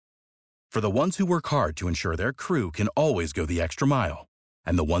For the ones who work hard to ensure their crew can always go the extra mile,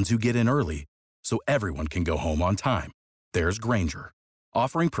 and the ones who get in early so everyone can go home on time, there's Grainger,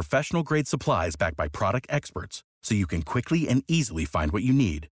 offering professional-grade supplies backed by product experts so you can quickly and easily find what you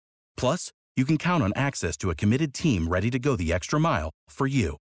need. Plus, you can count on access to a committed team ready to go the extra mile for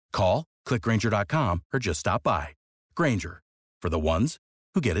you. Call, click Grainger.com, or just stop by. Grainger, for the ones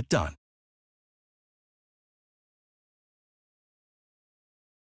who get it done.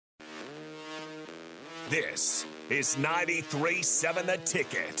 This is 93.7 The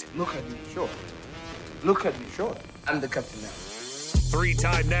Ticket. Look at me, sure. Look at me, sure. I'm the captain now.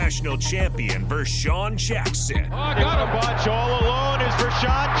 Three-time national champion Vershawn Jackson. Oh, got a bunch all alone is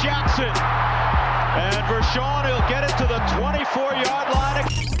Vershawn Jackson. And Vershawn, he'll get it to the 24-yard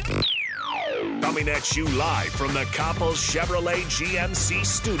line. Coming at you live from the Coppels Chevrolet GMC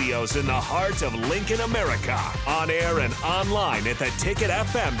studios in the heart of Lincoln, America. On air and online at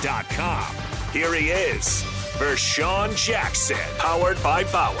theticketfm.com. Here he is, Vershawn Jackson, powered by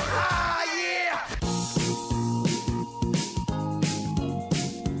Bauer. Ah, yeah!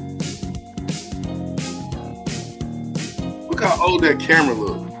 Look how old that camera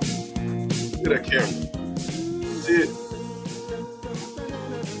looks. Look at that camera. See it?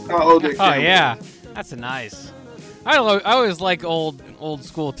 How old that camera Oh, yeah. That's nice. I always like old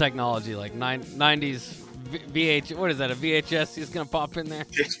school technology, like 90s VH. What is that, a VHS he's going to pop in there?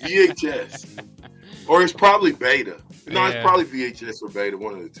 It's VHS. Or it's probably beta. No, Yeah. It's probably VHS or beta,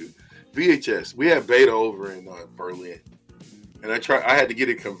 one of the two. VHS. We had beta over in Berlin. And I had to get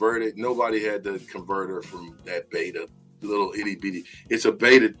it converted. Nobody had the converter from that beta. Little itty bitty. It's a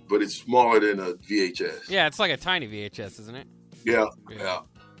beta, but it's smaller than a VHS. Yeah, it's like a tiny VHS, isn't it? Yeah.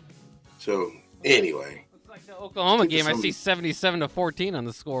 So, anyway. Looks like the Oklahoma game. I see 77-14 on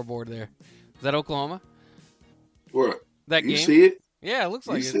the scoreboard there. Is that Oklahoma? What? That You game? see it? Yeah, it looks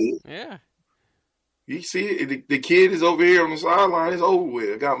like You see it? Yeah. You see it? The kid is over here on the sideline. It's over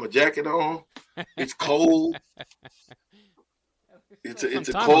with. I got my jacket on. It's cold. It's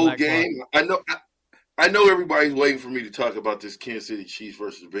a cold game. I know everybody's waiting for me to talk about this Kansas City Chiefs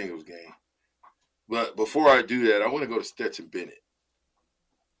versus Bengals game. But before I do that, I want to go to Stetson Bennett.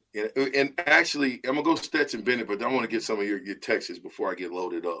 And actually, I'm going to go Stetson Bennett, but I want to get some of your texts before I get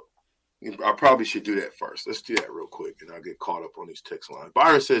loaded up. I probably should do that first. Let's do that real quick, and I'll get caught up on these text lines.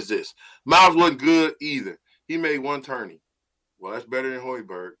 Byron says this. Miles wasn't good either. He made one turning. Well, that's better than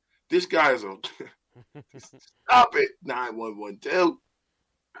Hoiberg. This guy is a – stop it, 911-2.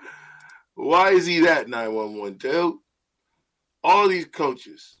 Why is he that 911-2? All these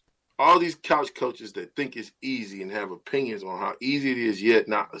coaches, all these couch coaches that think it's easy and have opinions on how easy it is, yet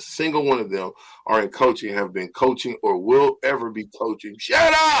not a single one of them are in coaching, have been coaching, or will ever be coaching.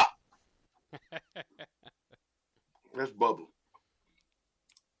 Shut up! That's Bubba.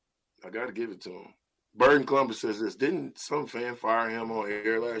 I got to give it to him. Burton Columbus says this. Didn't some fan fire him on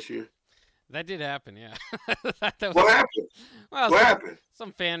air last year? That did happen, yeah. What happened? Well, what happened?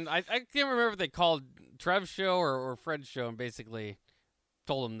 Some fan, I can't remember if they called Trev's show or Fred's show and basically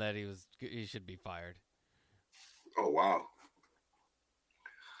told him that he should be fired. Oh, wow.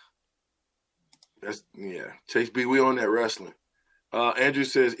 Chase B, we on that wrestling. Andrew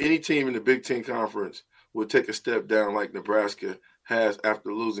says any team in the Big Ten Conference will take a step down like Nebraska has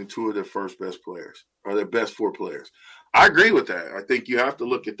after losing two of their first best players, or their best four players. I agree with that. I think you have to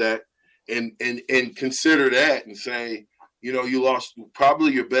look at that and consider that and say, you lost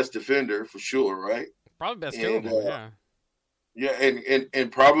probably your best defender for sure, right? Probably best two of them, yeah. Yeah,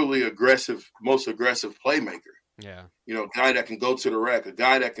 and probably most aggressive playmaker. Yeah. Guy that can go to the rack, a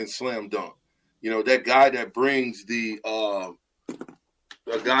guy that can slam dunk. That guy that brings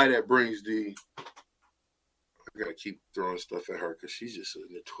I gotta keep throwing stuff at her because she's just a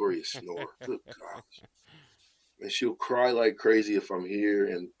notorious snorer. Good gosh. And she'll cry like crazy if I'm here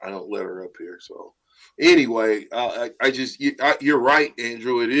and I don't let her up here. So anyway, you're right,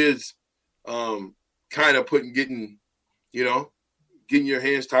 Andrew. It is kind of getting your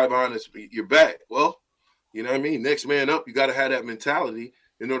hands tied behind your back. Well, you know what I mean? Next man up, you got to have that mentality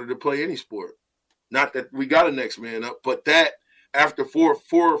in order to play any sport. Not that we got a next man up, but that after 4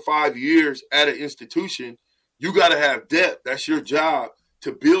 or 5 years at an institution, you got to have depth. That's your job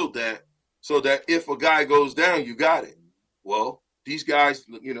to build that so that if a guy goes down, you got it. Well, these guys,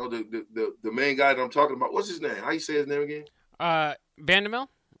 the main guy that I'm talking about, what's his name? How you say his name again? Vandermill?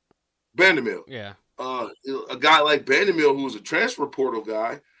 Vandermill. Yeah. A guy like Vandermill who was a transfer portal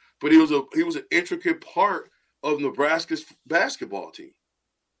guy, but he was an intricate part of Nebraska's basketball team.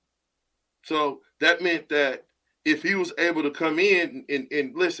 So that meant that if he was able to come in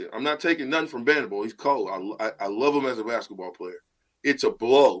and listen, I'm not taking nothing from Vanderbilt. He's cold. I love him as a basketball player. It's a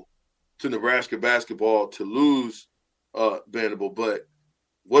blow to Nebraska basketball to lose Vanderbilt. But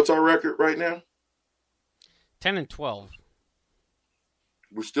what's our record right now? 10-12.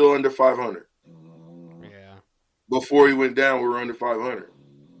 We're still under 500. Yeah. Before he went down, we were under 500.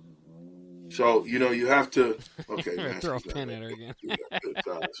 So, you have to – okay. Throw a pin at her again. I'm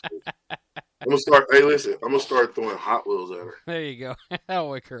going to start – hey, listen, I'm going to start throwing Hot Wheels at her. There you go. That'll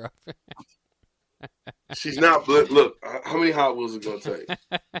wake her up. She's not – look, how many Hot Wheels is it going to take?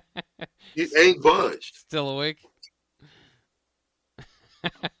 It ain't budged. Still awake?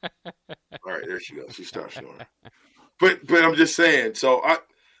 All right, there she goes. She stopped snoring. But I'm just saying. So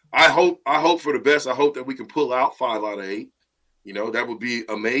I hope for the best. I hope that we can pull out 5 out of 8. That would be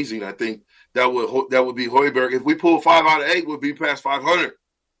amazing. I think that would be Hoiberg. If we pull 5 out of 8, we'll be past 500.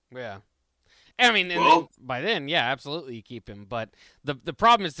 Yeah. I mean, by then, yeah, absolutely you keep him. But the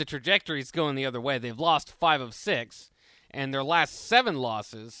problem is the trajectory is going the other way. They've lost 5 of 6, and their last 7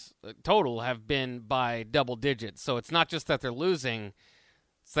 losses total have been by double digits. So it's not just that they're losing.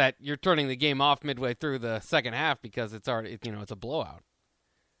 It's that you're turning the game off midway through the second half because it's already, it's a blowout.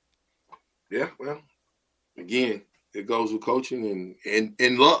 Yeah, well, again, it goes with coaching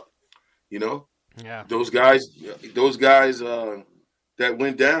and luck, Yeah. Those guys that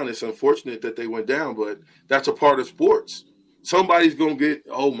went down, it's unfortunate that they went down, but that's a part of sports. Somebody's going to get,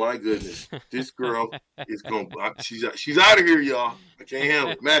 oh my goodness, this girl is going to, she's out of here, y'all. I can't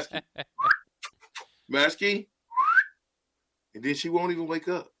handle it. Maskey. And then she won't even wake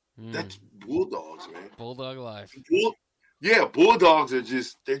up. That's Bulldogs, man. Bulldog life. Bulldogs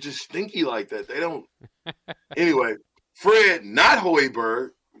they're just stinky like that. They don't. Anyway, Fred, not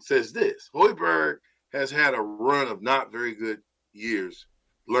Hoiberg, says this. Hoiberg has had a run of not very good years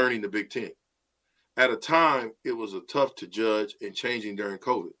learning the Big Ten. At a time, it was tough to judge and changing during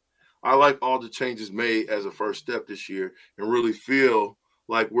COVID. I like all the changes made as a first step this year and really feel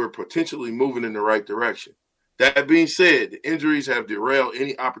like we're potentially moving in the right direction. That being said, the injuries have derailed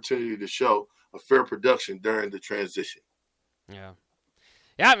any opportunity to show a fair production during the transition. Yeah.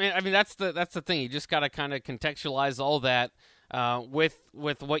 Yeah, I mean that's the thing. You just got to kind of contextualize all that with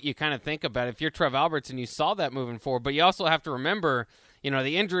what you kind of think about. If you're Trev Alberts and you saw that moving forward, but you also have to remember,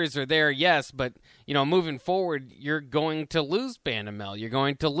 the injuries are there, yes, but moving forward, you're going to lose Bandamel, you're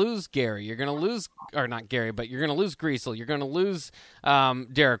going to lose Gary, you're going to lose, or not Gary, but you're going to lose Greasel, you're going to lose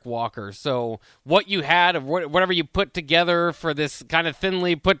Derek Walker. So what you had of whatever you put together for this kind of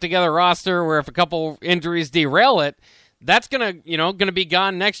thinly put together roster, where if a couple injuries derail it, that's gonna be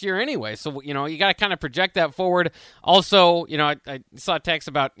gone next year anyway. So you got to kind of project that forward. Also, I saw text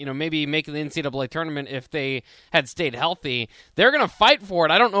about maybe making the NCAA tournament if they had stayed healthy. They're gonna fight for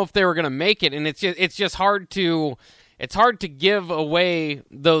it. I don't know if they were gonna make it, and it's just hard to give away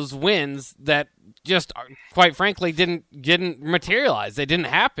those wins that just quite frankly didn't materialize. They didn't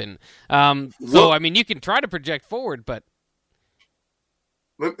happen. So I mean, you can try to project forward, but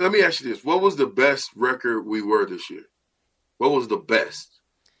let me ask you this: what was the best record we were this year? What was the best?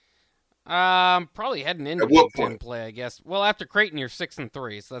 Probably heading into Big Ten play, I guess. Well, after Creighton, you're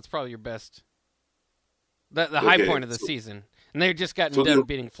 6-3, so that's probably your best. The high point of the season, and they just got done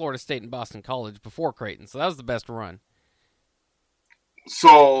beating Florida State and Boston College before Creighton, so that was the best run.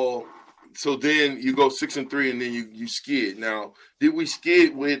 So then you go 6-3, and then you skid. Now, did we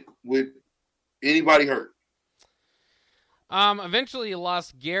skid with anybody hurt? Eventually you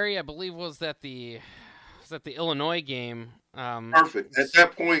lost Gary. I believe was that the Illinois game. Perfect. At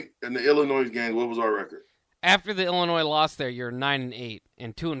that point in the Illinois game, what was our record? After the Illinois loss there, you're 9-8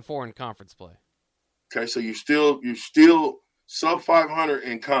 and 2-4 in conference play. Okay, so you still sub 500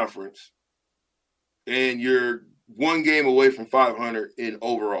 in conference, and you're one game away from 500 in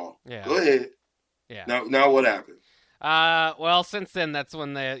overall. Yeah. Go ahead. Yeah. Now what happened? Well, since then, that's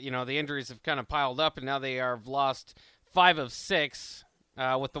when the injuries have kind of piled up, and now they have lost 5 of 6,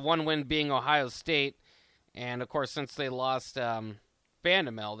 with the one win being Ohio State. And of course, since they lost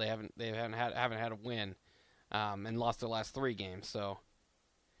Bandamel, they haven't had a win, and lost their last 3 games. So,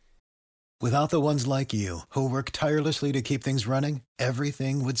 without the ones like you who work tirelessly to keep things running,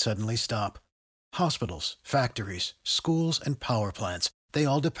 everything would suddenly stop. Hospitals, factories, schools, and power plants—they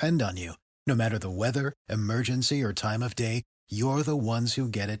all depend on you. No matter the weather, emergency, or time of day, you're the ones who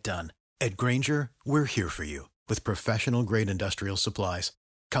get it done. At Grainger, we're here for you with professional-grade industrial supplies.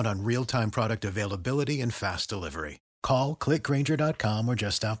 Count on real-time product availability and fast delivery. Call, clickgrainger.com, or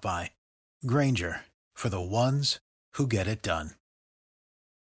just stop by. Grainger, for the ones who get it done.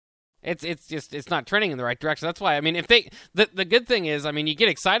 It's not trending in the right direction. That's why, I mean, if the good thing is, I mean, you get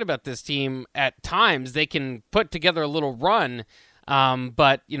excited about this team at times. They can put together a little run,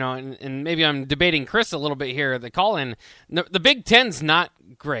 But, and maybe I'm debating Chris a little bit here, the call-in. The Big Ten's not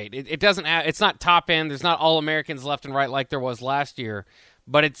great. It doesn't have, it's not top end. There's not All-Americans left and right like there was last year.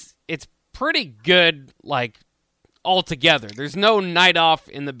 But it's pretty good, like, altogether. There's no night off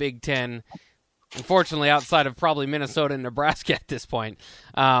in the Big Ten, unfortunately, outside of probably Minnesota and Nebraska at this point.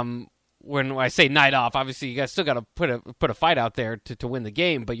 When I say night off, obviously you guys still got to put a fight out there to win the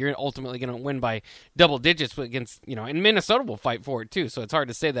game, but you're ultimately going to win by double digits against, and Minnesota will fight for it too, so it's hard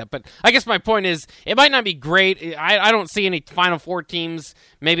to say that. But I guess my point is, it might not be great. I don't see any Final Four teams,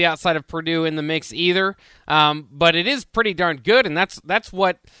 maybe outside of Purdue, in the mix either, but it is pretty darn good, and that's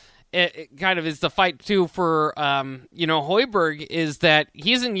what it kind of is the fight too for, Hoiberg, is that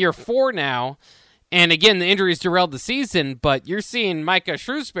he's in year 4 now. And again, the injuries derailed the season, but you're seeing Micah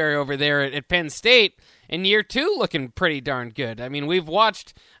Shrewsbury over there at Penn State in year 2 looking pretty darn good. I mean, we've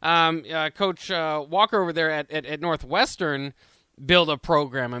watched Coach Walker over there at Northwestern build a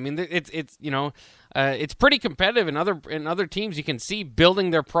program. I mean, it's pretty competitive. In other teams, you can see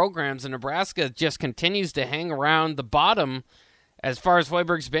building their programs, and Nebraska just continues to hang around the bottom as far as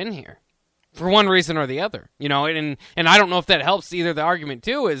Hoiberg's been here, for one reason or the other, and I don't know if that helps either. The argument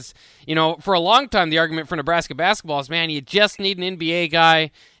too is, for a long time, the argument for Nebraska basketball is, man, you just need an NBA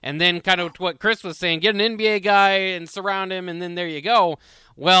guy, and then kind of what Chris was saying, get an NBA guy and surround him, and then there you go.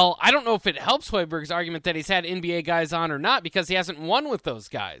 Well, I don't know if it helps Hoiberg's argument that he's had NBA guys on or not, because he hasn't won with those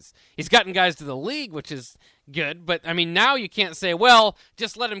guys. He's gotten guys to the league, which is good, but I mean, now you can't say, well,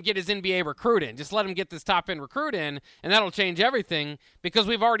 just let him get his NBA recruit in. Just let him get this top-end recruit in, and that'll change everything, because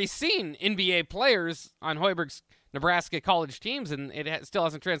we've already seen NBA players on Hoiberg's Nebraska college teams, and it still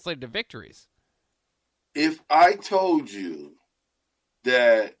hasn't translated to victories. If I told you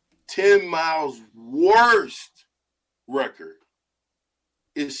that Tim Miles' worst record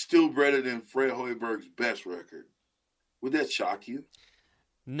is still better than Fred Hoiberg's best record, would that shock you?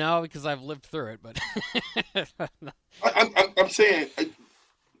 No, because I've lived through it, but I'm saying,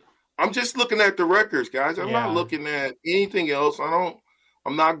 I'm just looking at the records, guys. I'm not looking at anything else.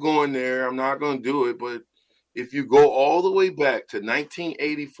 I'm not going there. I'm not going to do it. But if you go all the way back to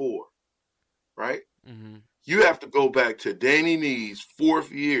 1984, right? Mm-hmm. You have to go back to Danny Nee's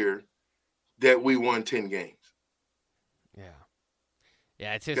 4th year that we won 10 games.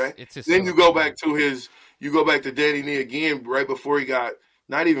 Yeah, it's just. Then you go back to Danny Nee again right before he got.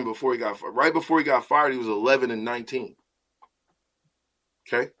 Not even before he got fired. Right before he got fired, he was 11-19.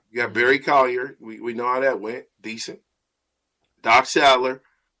 Okay? You got Barry Collier. We know how that went. Decent. Doc Sadler.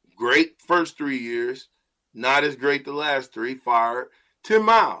 Great first 3 years. Not as great the last 3. Fired. Tim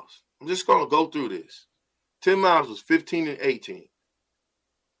Miles. I'm just going to go through this. Tim Miles was 15-18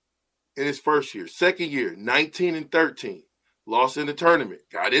 in his first year. Second year, 19-13. Lost in the tournament.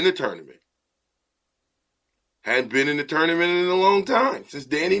 Got in the tournament. Hadn't been in the tournament in a long time, since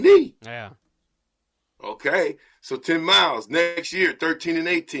Danny Nee. Yeah. Okay. So Tim Miles, next year,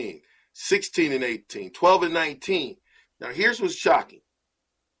 13-18, 16-18, 12-19. Now, here's what's shocking.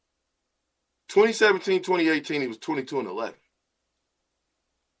 2017, 2018, he was 22-11.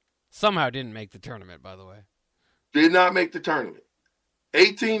 Somehow didn't make the tournament, by the way. Did not make the tournament.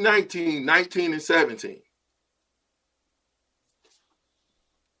 18-19, 19-17.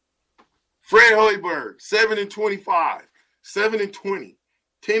 Fred Hoiberg, 7-25, 7-20,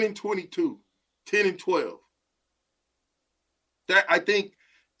 10-22, 10-12. That, I think,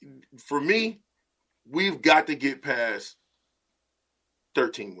 for me, we've got to get past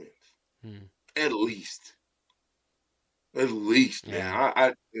 13 wins. At least. At least, man.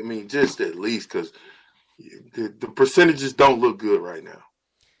 I mean, just at least, because the percentages don't look good right now.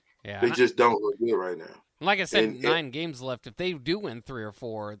 Yeah, they just don't look good right now. Like I said, 9 games left. If they do win 3 or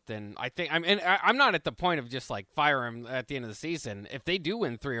 4, then I think I'm not at the point of just like fire him at the end of the season. If they do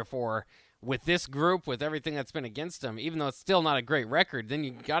win 3 or 4 with this group, with everything that's been against them, even though it's still not a great record, then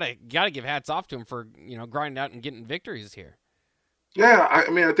you gotta give hats off to him for grinding out and getting victories here. Yeah, I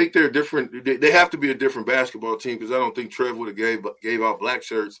mean, I think they're different. They have to be a different basketball team, because I don't think Trev would have gave out black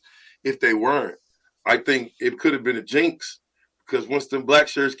shirts if they weren't. I think it could have been a jinx, because once them black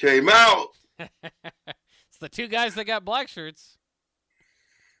shirts came out. It's the 2 guys that got black shirts.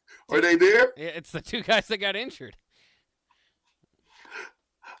 Are they there? It's the 2 guys that got injured.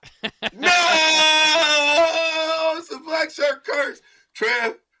 No! It's a black shirt curse.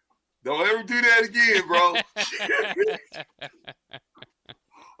 Trev, don't ever do that again, bro.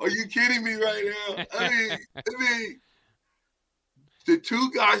 Are you kidding me right now? I mean, the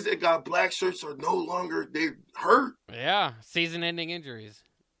 2 guys that got black shirts are no longer, they're hurt. Yeah, season-ending injuries.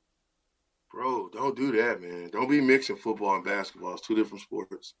 Bro, don't do that, man. Don't be mixing football and basketball. It's 2 different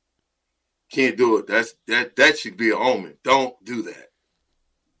sports. Can't do it. That should be an omen. Don't do that.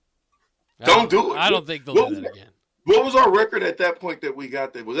 Don't do it. I don't think they'll do that again. What was our record at that point that we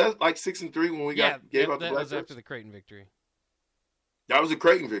got there? Was that like 6-3 when we gave out the Blackshirts? That was after the Creighton victory. That was a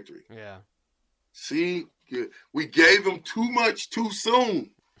Creighton victory. Yeah. See, we gave them too much too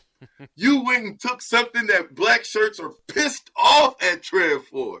soon. You went and took something that Blackshirts are pissed off at Trev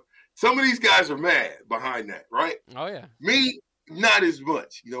for. Some of these guys are mad behind that, right? Oh yeah. Me, not as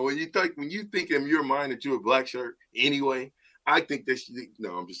much. You know, when you think in your mind that you're a black shirt anyway, I think that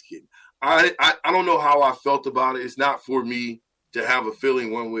no, I'm just kidding. I don't know how I felt about it. It's not for me to have a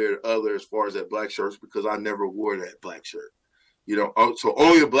feeling one way or the other as far as that black shirts because I never wore that black shirt. You know, so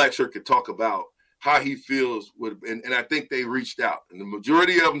only a black shirt could talk about how he feels and I think they reached out. And the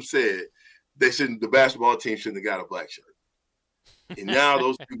majority of them said the basketball team shouldn't have got a black shirt. And now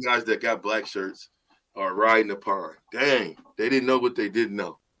those two guys that got black shirts are riding the pond. Dang, they didn't know what they didn't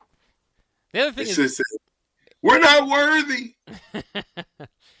know. The other thing is, we're not worthy.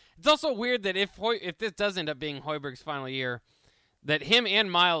 It's also weird that if this does end up being Hoiberg's final year, that him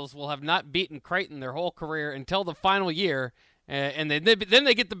and Miles will have not beaten Creighton their whole career until the final year, and then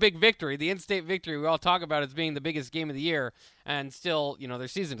they get the big victory, the in-state victory we all talk about as being the biggest game of the year, and still, you know, their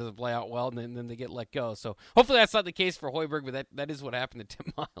season doesn't play out well, and then they get let go. So hopefully that's not the case for Hoiberg, but that is what happened to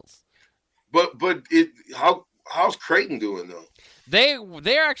Tim Miles. But how's Creighton doing though? They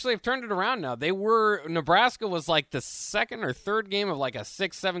actually have turned it around now. Nebraska was like the second or third game of like a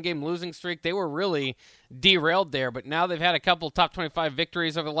 6-7 game losing streak. They were really derailed there, but now they've had a couple top 25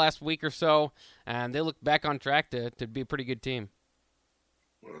 victories over the last week or so, and they look back on track to be a pretty good team.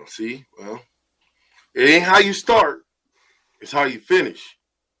 Well, it ain't how you start, it's how you finish.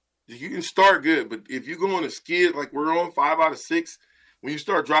 You can start good, but if you go on a skid like we're on 5 out of 6, when you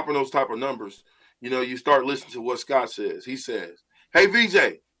start dropping those type of numbers, you know, you start listening to what Scott says. He says, hey,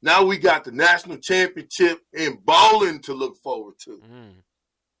 VJ, now we got the national championship in bowling to look forward to.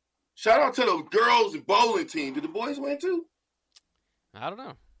 Shout out to the girls and bowling team. Did the boys win too? I don't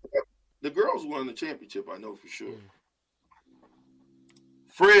know. The girls won the championship, I know for sure.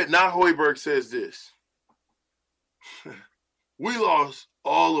 Fred, not Hoiberg, says this. We lost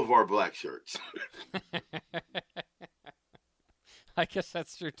all of our black shirts. I guess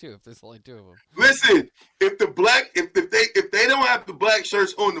that's true too. If there's only 2 of them. Listen, if they don't have the black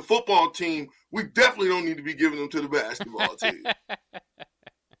shirts on the football team, we definitely don't need to be giving them to the basketball team.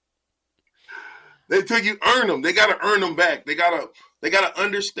 Until you earn them, they got to earn them back. They got to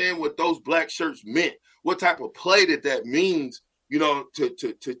understand what those black shirts meant, what type of play that means. You know, to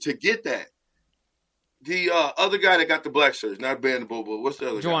get that. The other guy that got the black shirts, not Band Bobo. What's the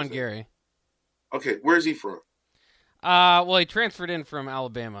other guy? Juwan Gary. Okay, where's he from? Well, he transferred in from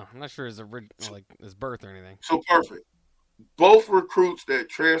Alabama. I'm not sure his birth or anything. So perfect. Both recruits that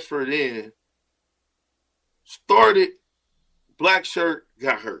transferred in started black shirt,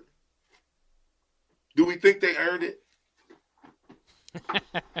 got hurt. Do we think they earned it?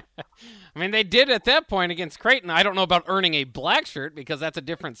 I mean, they did at that point against Creighton. I don't know about earning a black shirt because that's a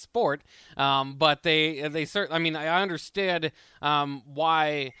different sport. But they certainly. I mean, I understood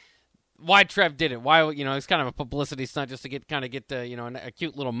why Trev did it. Why, you know, it's kind of a publicity stunt just to get you know, a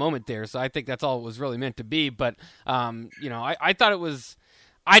cute little moment there. So I think that's all it was really meant to be. But you know, I thought it was.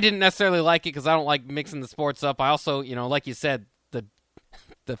 I didn't necessarily like it because I don't like mixing the sports up. I also, you know, like you said,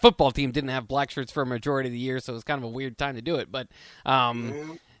 the football team didn't have black shirts for a majority of the year, so it was kind of a weird time to do it. But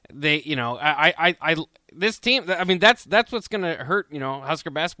they, you know, this team, I mean, that's what's going to hurt, you know, Husker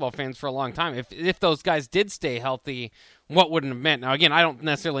basketball fans for a long time. If those guys did stay healthy, what wouldn't have meant? Now, again, I don't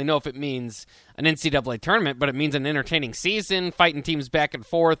necessarily know if it means an NCAA tournament, but it means an entertaining season, fighting teams back and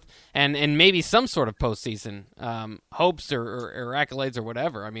forth, and maybe some sort of postseason hopes or accolades or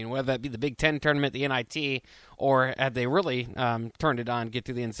whatever. I mean, whether that be the Big Ten tournament, the NIT, or had they really turned it on, get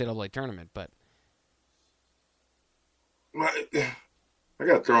to the NCAA tournament. But I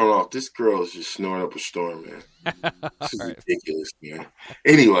got thrown off. This girl is just snoring up a storm, man. This is ridiculous, man.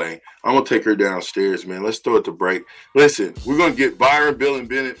 Anyway, I'm going to take her downstairs, man. Let's throw it to break. Listen, we're going to get Byron, Bill, and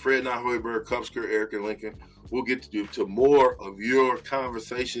Bennett, Fred, Hoiberg, Kupsker, Eric, and Lincoln. We'll get to more of your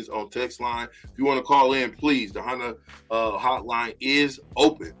conversations on text line. If you want to call in, please. The Honda hotline is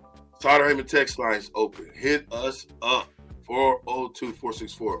open. Sauter Heyman text line is open. Hit us up.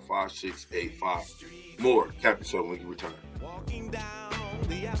 402-464-5685. More Captain Show when we return. Walking down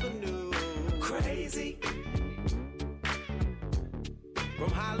the avenue, crazy.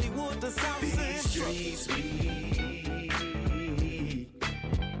 From Hollywood to South Central.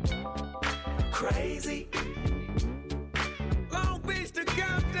 Crazy. Long Beach to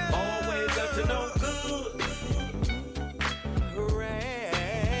Compton. Always up to no good.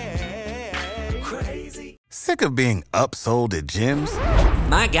 sick of being upsold at gyms?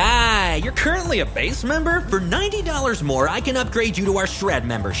 My guy, you're currently a base member? For $90 more, I can upgrade you to our Shred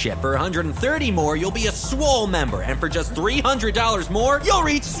membership. For $130 more, you'll be a Swole member. And for just $300 more, you'll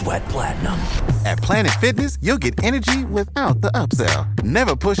reach Sweat Platinum. At Planet Fitness, you'll get energy without the upsell.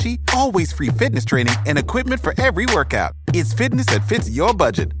 Never pushy, always free fitness training and equipment for every workout. It's fitness that fits your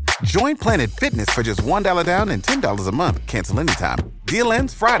budget. Join Planet Fitness for just $1 down and $10 a month. Cancel anytime. Deal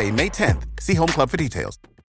ends Friday, May 10th. See Home Club for details.